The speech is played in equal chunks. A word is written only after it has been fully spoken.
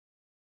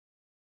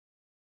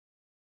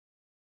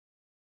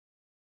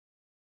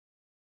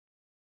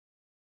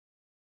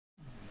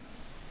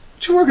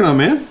What you working on,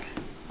 man?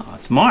 Oh,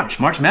 it's March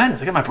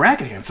Madness. I got my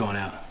bracket here I'm filling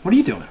out. What are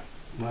you doing?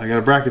 Well, I got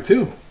a bracket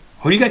too.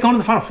 Who do you got going to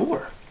the Final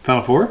Four?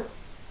 Final Four?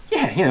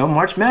 Yeah, you know,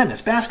 March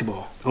Madness,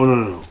 basketball. Oh,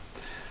 no.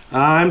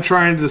 I'm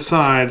trying to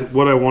decide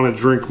what I want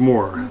to drink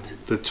more.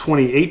 The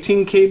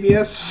 2018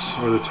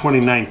 KBS or the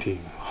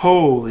 2019?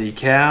 Holy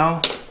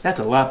cow.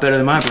 That's a lot better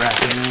than my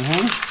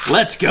bracket.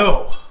 Let's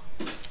go.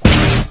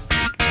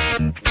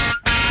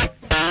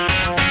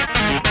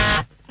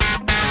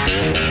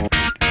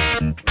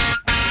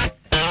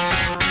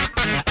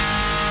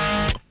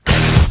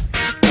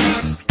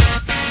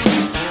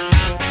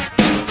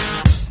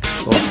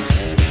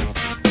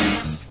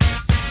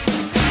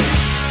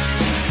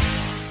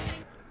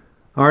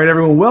 All right,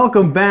 everyone,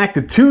 welcome back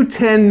to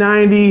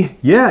 21090.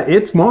 Yeah,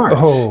 it's March.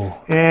 Oh.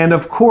 And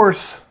of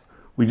course,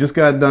 we just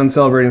got done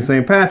celebrating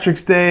St.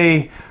 Patrick's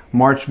Day,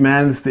 March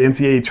Madness, the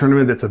NCAA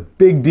tournament. That's a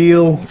big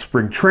deal.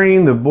 Spring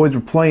training, the boys are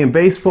playing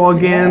baseball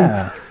again.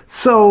 Yeah.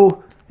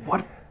 So,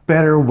 what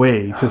better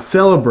way to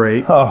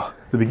celebrate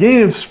the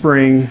beginning of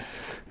spring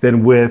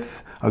than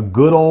with a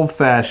good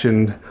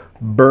old-fashioned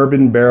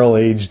bourbon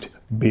barrel-aged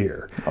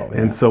beer? Oh,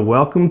 yeah. And so,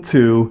 welcome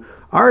to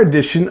our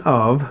edition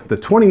of the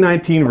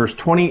 2019 versus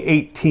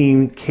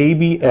 2018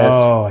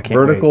 KBS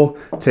vertical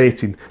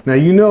tasting. Now,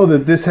 you know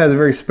that this has a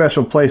very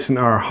special place in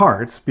our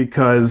hearts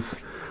because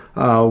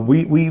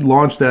we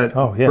launched that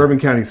Bourbon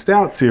County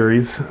Stout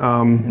series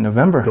in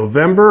November.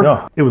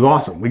 Oh. It was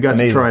awesome. We got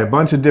to try a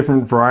bunch of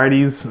different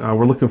varieties.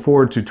 We're looking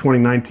forward to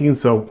 2019,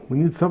 so we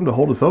need something to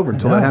hold us over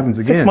until that happens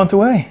again. 6 months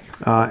away.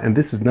 And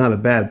this is not a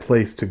bad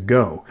place to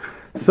go.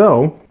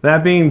 So,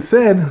 that being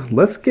said,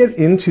 let's get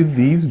into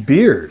these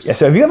beers. Yeah,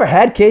 so have you ever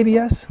had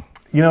KBS?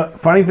 You know,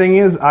 funny thing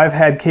is, I've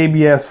had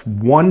KBS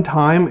one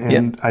time,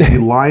 and I'd be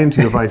lying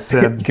to you if I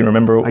said you can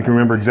remember. I can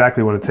remember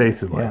exactly what it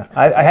tasted like. Yeah,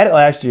 I had it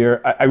last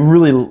year. I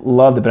really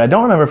loved it, but I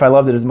don't remember if I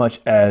loved it as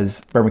much as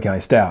Bourbon County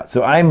Stout.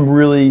 So I'm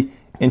really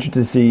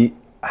interested to see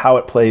how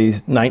it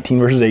plays 19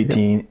 versus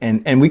 18,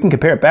 and we can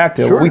compare it back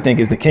to what we think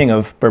is the king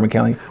of Bourbon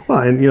County. Well,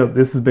 and you know,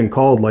 this has been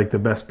called like the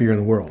best beer in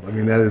the world. I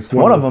mean, that is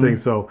one of those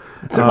things. So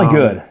it's certainly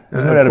good.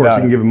 There's no doubt about it. Of course,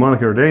 you can give a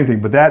moniker to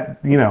anything, but that,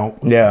 you know,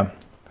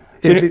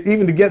 so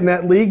even to get in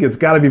that league, it's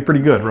got to be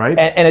pretty good, right?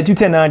 And at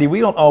 21090, we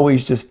don't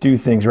always just do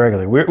things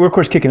regularly. We're of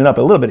course kicking it up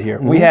a little bit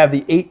here. We have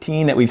the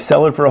 18 that we've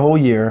cellared for a whole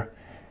year,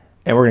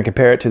 and we're going to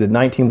compare it to the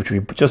 19, which we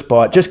just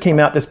bought. Just came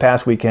out this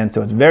past weekend,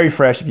 so it's very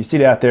fresh. If you see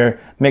it out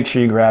there, make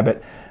sure you grab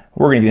it.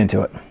 We're going to get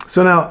into it.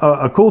 So now,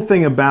 a cool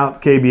thing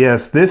about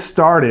KBS, this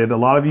started, a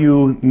lot of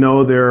you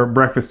know their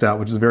Breakfast Stout,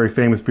 which is a very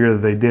famous beer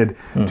that they did.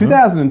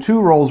 2002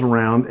 rolls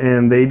around,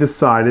 and they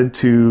decided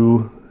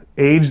to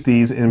age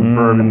these in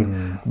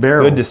bourbon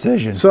barrels. Good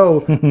decision.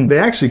 So they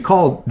actually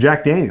called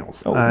Jack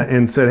Daniels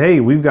and said, hey,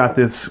 we've got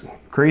this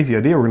crazy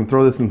idea. We're going to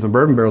throw this in some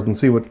bourbon barrels and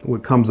see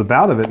what comes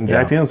about of it. And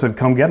Jack Daniels said,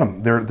 come get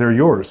them. They're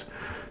yours.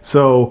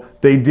 So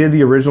they did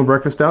the original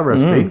Breakfast Stout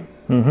recipe.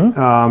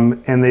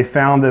 And they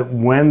found that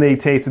when they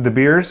tasted the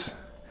beers,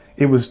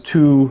 it was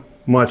too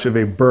much of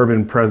a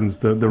bourbon presence.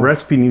 The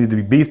recipe needed to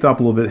be beefed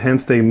up a little bit,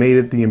 hence they made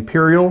it the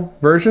Imperial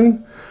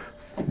version,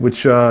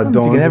 which you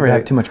can never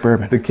have too much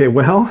bourbon. I think we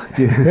remember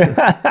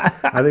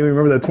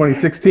that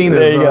 2016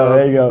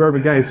 there you go.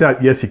 Bourbon County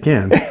Stout. Yes, you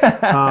can.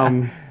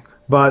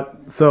 But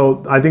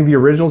so I think the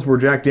originals were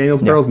Jack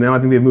Daniels barrels. Now I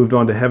think they've moved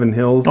on to Heaven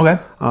Hills,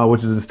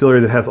 which is a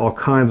distillery that has all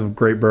kinds of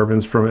great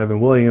bourbons, from Evan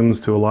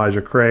Williams to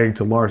Elijah Craig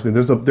to Larson.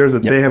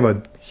 They have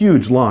a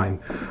huge line.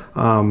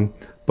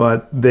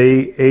 But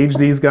they age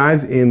these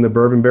guys in the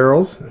bourbon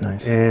barrels,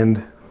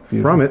 and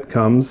from it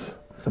comes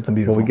something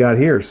beautiful. What we got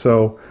here.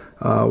 So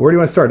where do you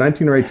want to start,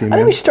 19 or 18? I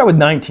think we should start with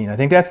 19. I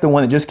think that's the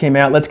one that just came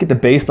out. Let's get the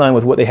baseline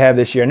with what they have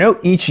this year. I know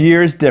each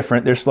year is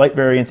different. There's slight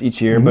variance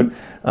each year, but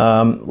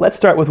let's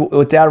start with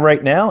what's out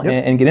right now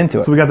and get into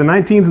it. So we got the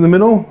 19s in the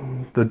middle.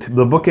 The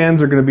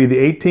bookends are going to be the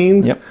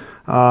 18s.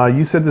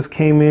 You said this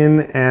came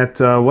in at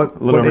what?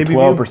 A little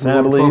over 12%,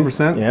 I believe.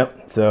 12%.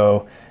 Yep.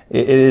 So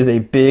it is a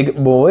big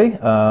boy. It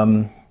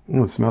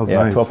smells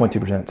nice.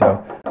 12.2%.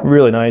 So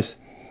really nice.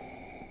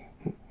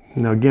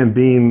 Now, again,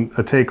 being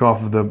a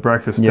takeoff of the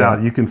Breakfast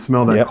Stout, you can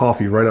smell that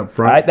coffee right up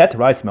front. That's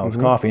what I smell, is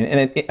coffee.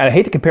 And I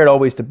hate to compare it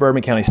always to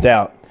Bourbon County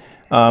Stout,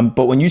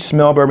 but when you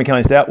smell Bourbon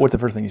County Stout, what's the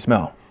first thing you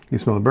smell? You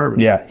smell the bourbon.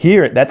 Yeah.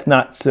 Here, that's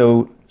not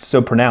so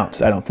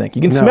pronounced, I don't think.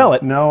 You can smell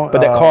it,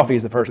 but that coffee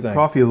is the first thing.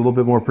 Coffee is a little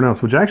bit more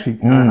pronounced, which actually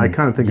I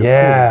kind of think is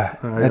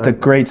cool. That's a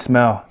great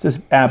smell.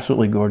 Just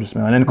absolutely gorgeous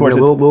smell. And then, of course,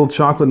 little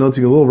chocolate notes.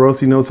 You get little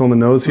roasty notes on the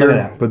nose here. Look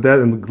at that. But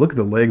and look at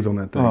the legs on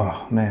that thing.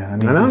 Oh, man. I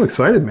mean, I'm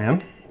excited,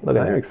 man. Look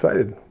at that. I'm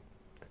excited.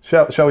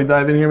 Shall we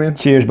dive in here, man?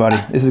 Cheers, buddy.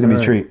 This is going to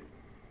be a treat.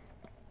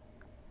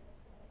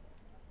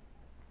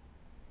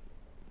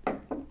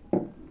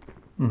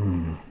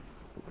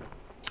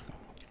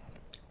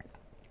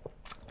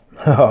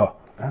 Oh,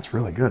 that's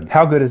really good.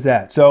 How good is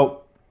that?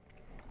 So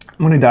I'm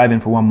going to dive in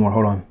for one more.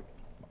 Hold on.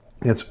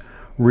 It's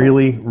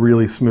really,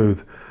 really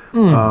smooth.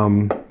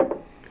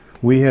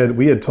 We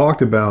had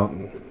talked about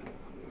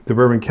the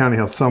Bourbon County,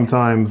 how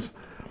sometimes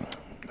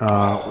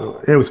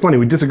it was funny.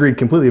 We disagreed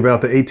completely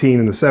about the 18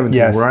 and the 17.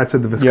 Yes. Where I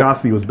said the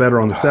viscosity was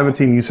better on the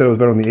 17. You said it was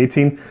better on the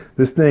 18.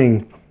 This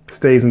thing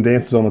stays and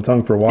dances on the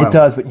tongue for a while. It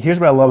does, but here's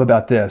what I love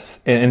about this,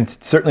 and it's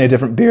certainly a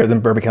different beer than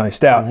Bourbon County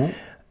Stout.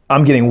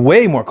 I'm getting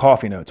way more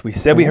coffee notes. We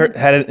said we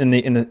had it in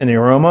the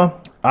aroma.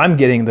 I'm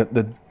getting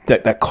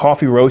that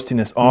coffee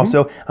roastiness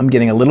also. I'm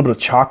getting a little bit of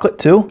chocolate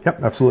too.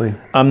 Yep, absolutely.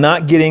 I'm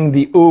not getting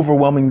the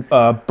overwhelming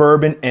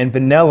bourbon and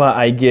vanilla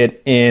I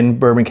get in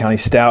Bourbon County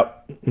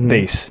Stout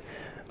base.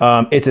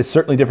 It's a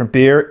certainly different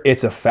beer.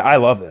 I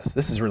love this.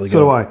 This is really good. So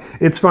do I.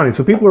 It's funny.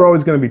 So people are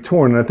always going to be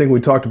torn, and I think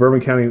we talked to Bourbon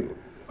County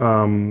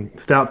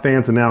Stout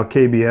fans and now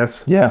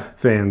KBS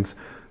fans.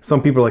 Some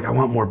people are like, I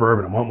want more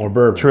bourbon. I want more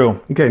bourbon. True.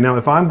 Okay, now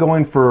if I'm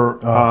going for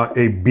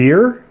a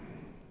beer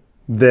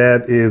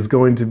that is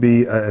going to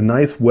be a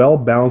nice,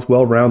 well-balanced,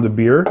 well-rounded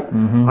beer,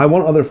 I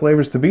want other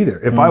flavors to be there.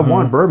 If I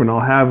want bourbon, I'll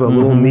have a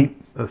little neat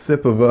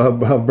sip of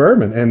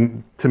bourbon,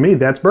 and to me,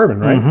 that's bourbon,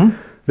 right?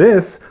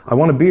 This, I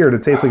want a beer to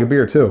taste like a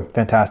beer too.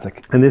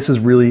 Fantastic. And this is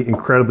really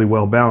incredibly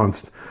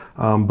well-balanced.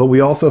 But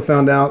we also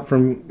found out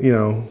from,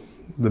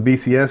 the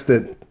BCS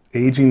that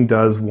aging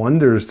does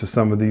wonders to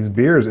some of these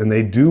beers, and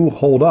they do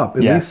hold up.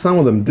 At least some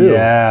of them do.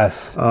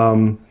 Yes.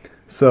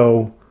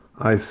 So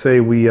I say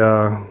we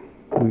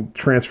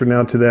transfer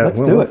now to that. Let's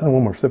do it. Let's have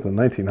one more sip of the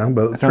 19, huh?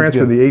 But let's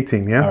transfer good. the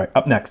 18, yeah? All right,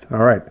 up next. All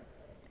right.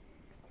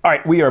 All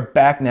right, we are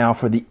back now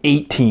for the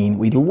 18.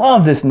 We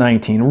love this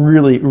 19.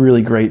 Really,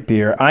 really great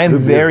beer. I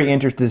am very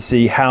interested to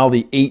see how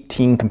the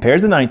 18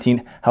 compares to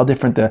 19, how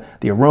different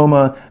the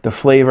aroma, the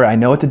flavor. I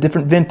know it's a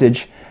different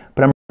vintage,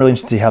 but I'm really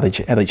interested to see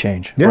how they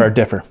change or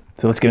differ.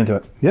 So let's get into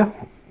it. Yeah.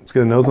 Let's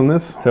get a nose on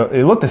this. So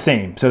it looked the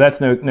same, so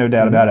that's no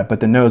doubt about it, but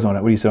the nose on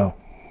it, what do you saw?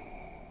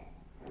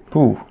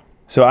 Ooh.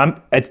 So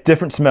it's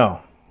different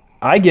smell.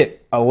 I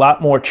get a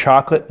lot more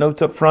chocolate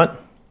notes up front.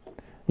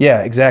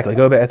 Yeah, exactly.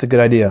 Go back. That's a good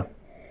idea.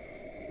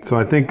 So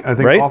I think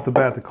off the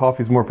bat, the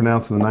coffee is more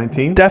pronounced than the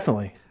 19.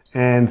 Definitely.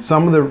 And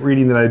some of the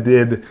reading that I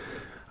did,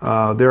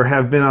 there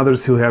have been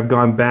others who have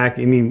gone back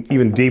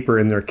even deeper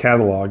in their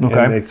catalog.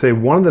 Okay. And they say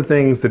one of the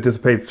things that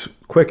dissipates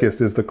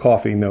quickest is the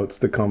coffee notes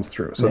that comes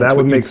through. So that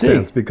would make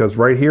sense because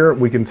right here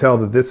we can tell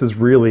that this is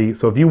really,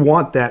 so if you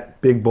want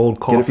that big, bold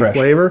coffee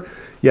flavor,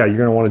 yeah, you're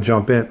going to want to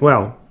jump in.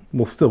 Well,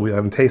 we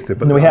haven't tasted,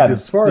 but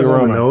as far as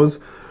on the nose,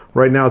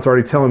 right now it's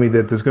already telling me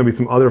that there's going to be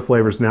some other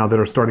flavors now that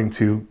are starting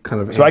to kind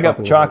of. So I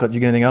got chocolate. You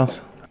get anything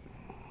else?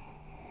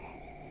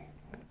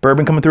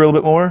 Bourbon coming through a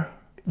little bit more?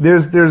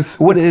 There's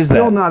what is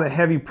still that? Not a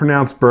heavy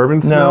pronounced bourbon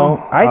smell.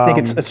 No, I think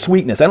it's a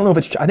sweetness. I don't know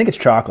if I think it's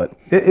chocolate.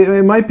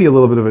 It might be a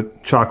little bit of a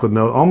chocolate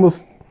note,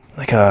 almost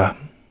like a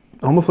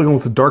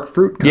dark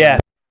fruit. Yeah,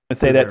 I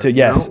say that too.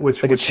 Yes,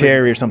 like a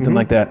cherry or something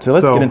like that. So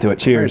let's get into it.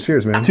 Cheers. Right,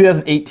 cheers, man.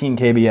 2018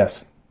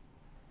 KBS.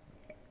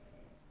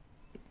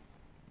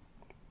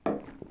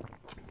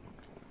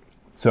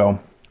 So,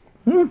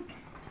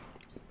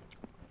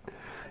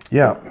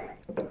 yeah,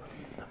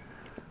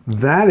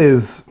 that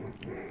is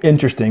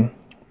interesting.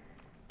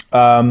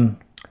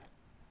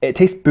 It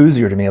tastes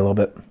boozier to me a little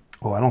bit.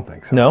 Oh, I don't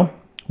think so. No?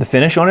 The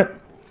finish on it?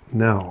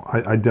 No,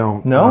 I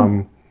don't.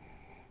 No?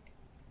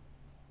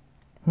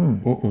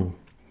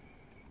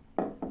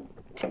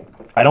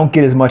 I don't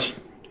get as much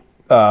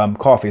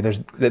coffee. There's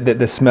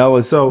the smell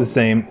is the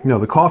same. No,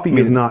 the coffee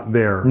is not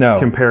there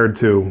compared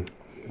to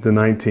the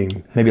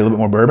 19. Maybe a little bit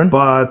more bourbon?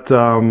 But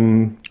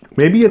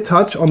maybe a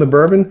touch on the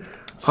bourbon.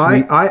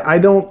 I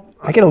don't.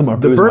 I get a little more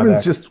booze. The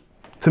bourbon's just,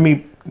 to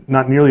me,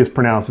 not nearly as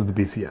pronounced as the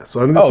BCS.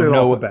 So I'm going to say it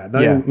off the bat.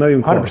 Not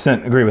even close.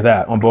 100% agree with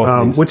that on both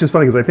of these. Which is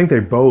funny because I think they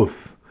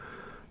both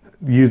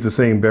use the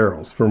same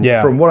barrels. From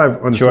what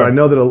I've understood, I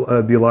know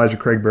that the Elijah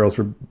Craig barrels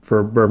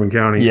for Bourbon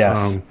County. Yes.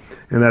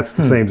 And that's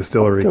the same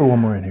distillery. Get one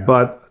more in here.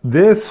 But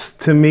this,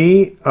 to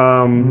me,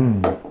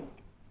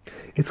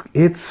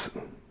 it's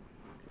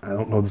I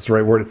don't know if this is the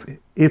right word.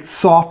 It's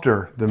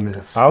softer than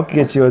this. I'll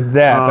get you with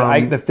that.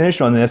 But the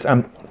finish on this,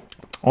 I'm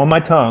on my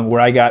tongue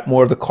where I got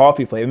more of the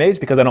coffee flavor. Maybe it's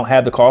because I don't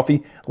have the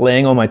coffee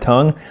laying on my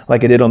tongue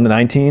like I did on the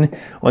 19.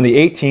 On the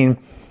 18,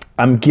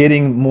 I'm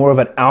getting more of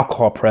an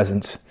alcohol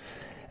presence.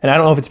 And I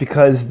don't know if it's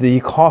because the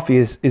coffee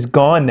is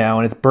gone now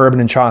and it's bourbon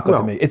and chocolate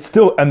to me. It's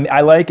still,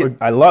 I like it.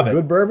 I love it.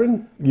 Good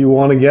bourbon, you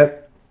want to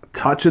get a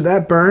touch of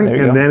that burn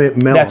and then it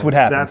mellows. That's what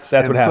happens.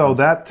 That's what happens.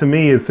 So that to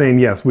me is saying,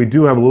 yes, we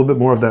do have a little bit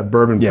more of that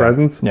bourbon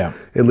presence. Yeah.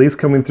 At least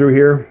coming through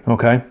here.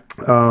 Okay.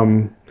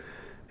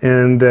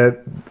 And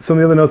that some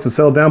of the other notes have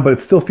settled down, but it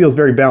still feels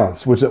very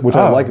balanced, which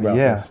I like about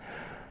this.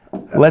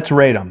 Let's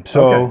rate them.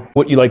 So,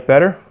 what you like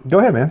better? Go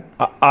ahead, man.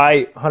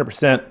 I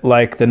 100%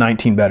 like the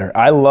 19 better.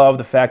 I love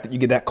the fact that you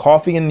get that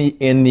coffee in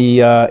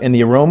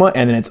the aroma,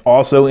 and then it's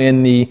also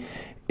in the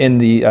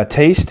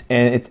taste,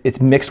 and it's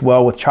mixed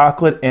well with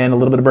chocolate and a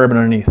little bit of bourbon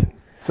underneath.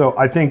 So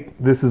I think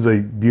this is a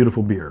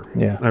beautiful beer.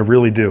 Yeah, I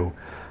really do.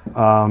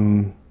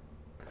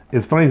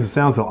 As funny as it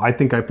sounds, though, I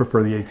think I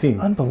prefer the 18.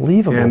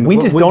 Unbelievable. And we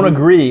just don't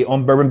agree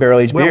on bourbon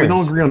barrel-aged beers. We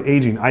don't agree on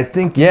aging. I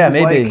think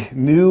maybe. Like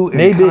new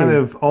and kind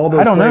of all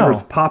those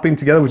flavors popping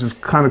together, which is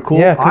kind of cool.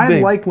 Yeah,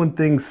 I like when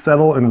things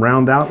settle and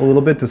round out a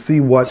little bit to see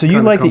what. So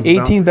you like the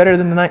 18 better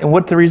than the 19? And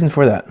what's the reason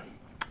for that?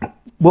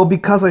 Well,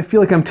 because I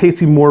feel like I'm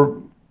tasting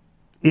more.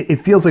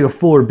 It feels like a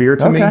fuller beer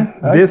to me.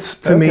 This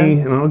to me,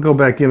 and I'll go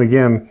back in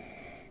again,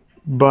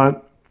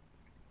 but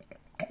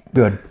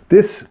good.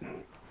 This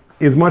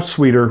is much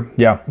sweeter.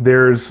 Yeah.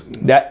 There's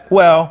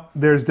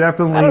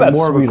definitely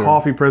more of a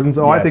coffee presence.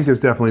 Oh, yes. I think there's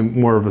definitely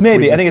more of a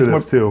sweetness to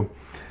this too.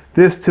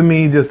 This to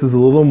me just is a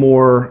little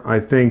more, I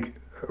think,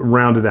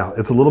 rounded out.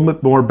 It's a little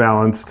bit more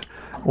balanced.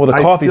 Well, the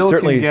coffee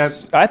certainly.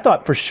 I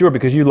thought for sure,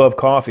 because you love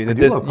coffee, that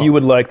you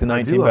would like the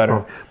 19 better.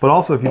 Coffee. But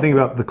also, if you think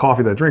about the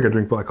coffee that I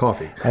drink black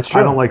coffee. That's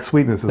true. I don't like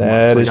sweetness as much.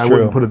 That is true. I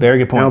wouldn't put Very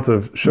good point. Ounce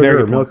of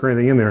sugar or milk or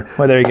anything in there.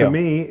 Well, there you go. To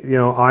me,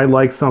 I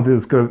like something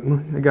that's good.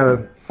 I got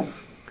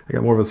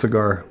more of a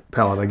cigar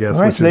palate, I guess,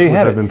 which is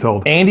what I've been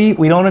told. Andy,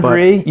 we don't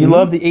agree. You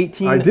love the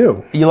 18. I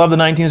do. You love the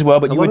 19 as well,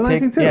 but you would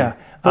take. Yeah,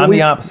 I'm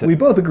the opposite. We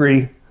both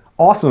agree.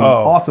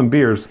 Awesome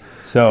beers.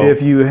 So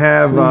if you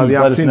have the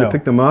opportunity to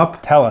pick them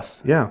up, tell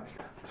us. Yeah.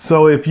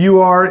 So if you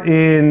are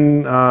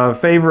in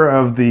favor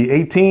of the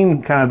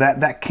 18, kind of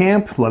that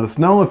camp, let us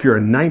know. If you're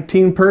a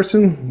 19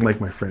 person, like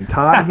my friend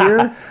Todd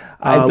here,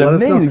 it's let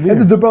us know.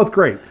 amazing. They're both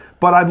great.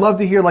 But I'd love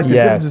to hear the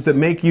differences that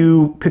make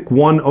you pick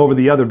one over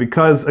the other,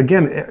 because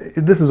again,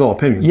 this is all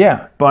opinion.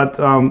 Yeah. But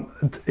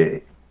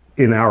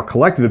in our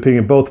collective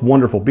opinion, both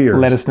wonderful beers.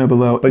 Let us know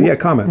below. But yeah,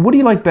 comment. What do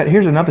you like better?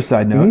 Here's another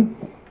side note.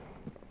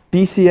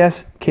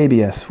 BCS,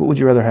 KBS. What would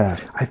you rather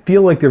have? I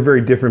feel like they're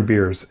very different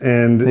beers,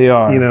 and they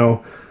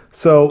are.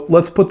 So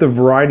let's put the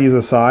varieties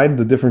aside,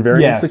 the different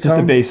variants. Yes, just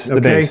the base,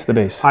 the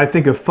base. I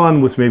think a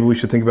fun, which maybe we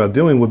should think about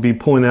doing, would be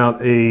pulling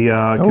out a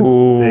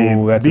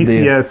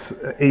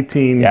BCS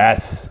 18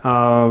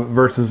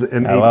 versus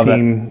an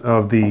 18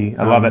 of the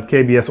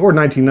KBS or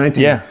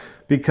 1919. Yeah.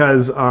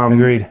 Because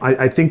agreed.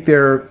 I think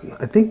they're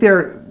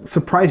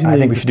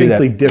surprisingly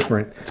distinctly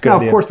different.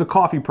 Now, of course, the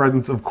coffee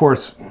presence, of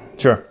course.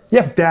 Sure.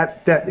 Yeah.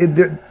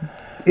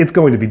 It's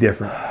going to be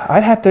different.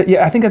 I'd have to.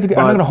 Yeah, I think that's. I'm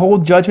not going to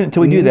hold judgment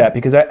until we do that,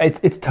 because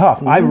it's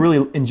tough. I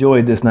really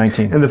enjoyed this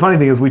 19. And the funny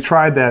thing is, we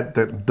tried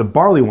the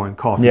barley wine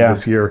coffee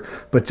this year,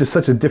 but just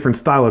such a different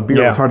style of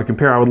beer. It's hard to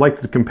compare. I would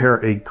like to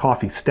compare a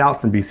coffee stout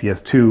from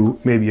BCS to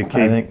maybe a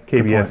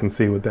KBS and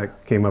see what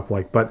that came up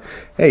like. But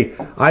hey,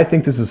 I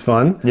think this is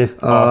fun. Yes,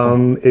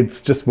 awesome.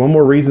 It's just one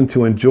more reason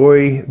to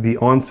enjoy the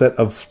onset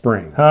of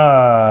spring.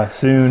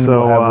 Soon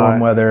we'll have warm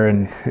weather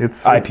and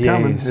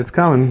IPAs. It's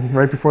coming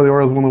right before the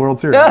Orioles win the World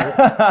Series.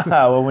 Right?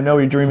 Well, we know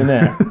you're dreaming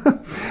there.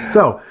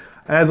 So,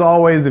 as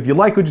always, if you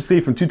like what you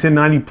see from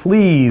 21090,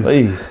 please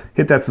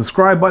hit that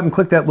subscribe button.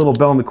 Click that little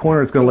bell in the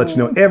corner. It's going to let you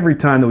know every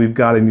time that we've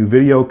got a new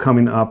video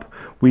coming up.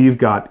 We've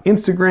got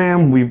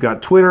Instagram, we've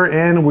got Twitter,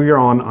 and we are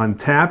on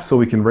Untappd, so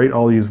we can rate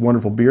all these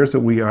wonderful beers that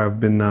we have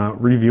been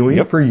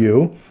reviewing for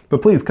you.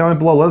 But please comment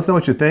below. Let us know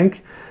what you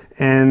think.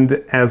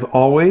 And as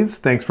always,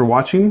 thanks for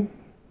watching,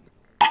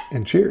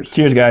 and cheers.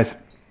 Cheers, guys.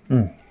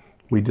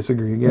 We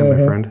disagree again,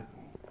 my friend.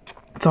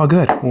 It's all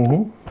good.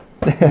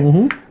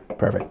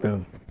 Perfect.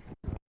 Boom.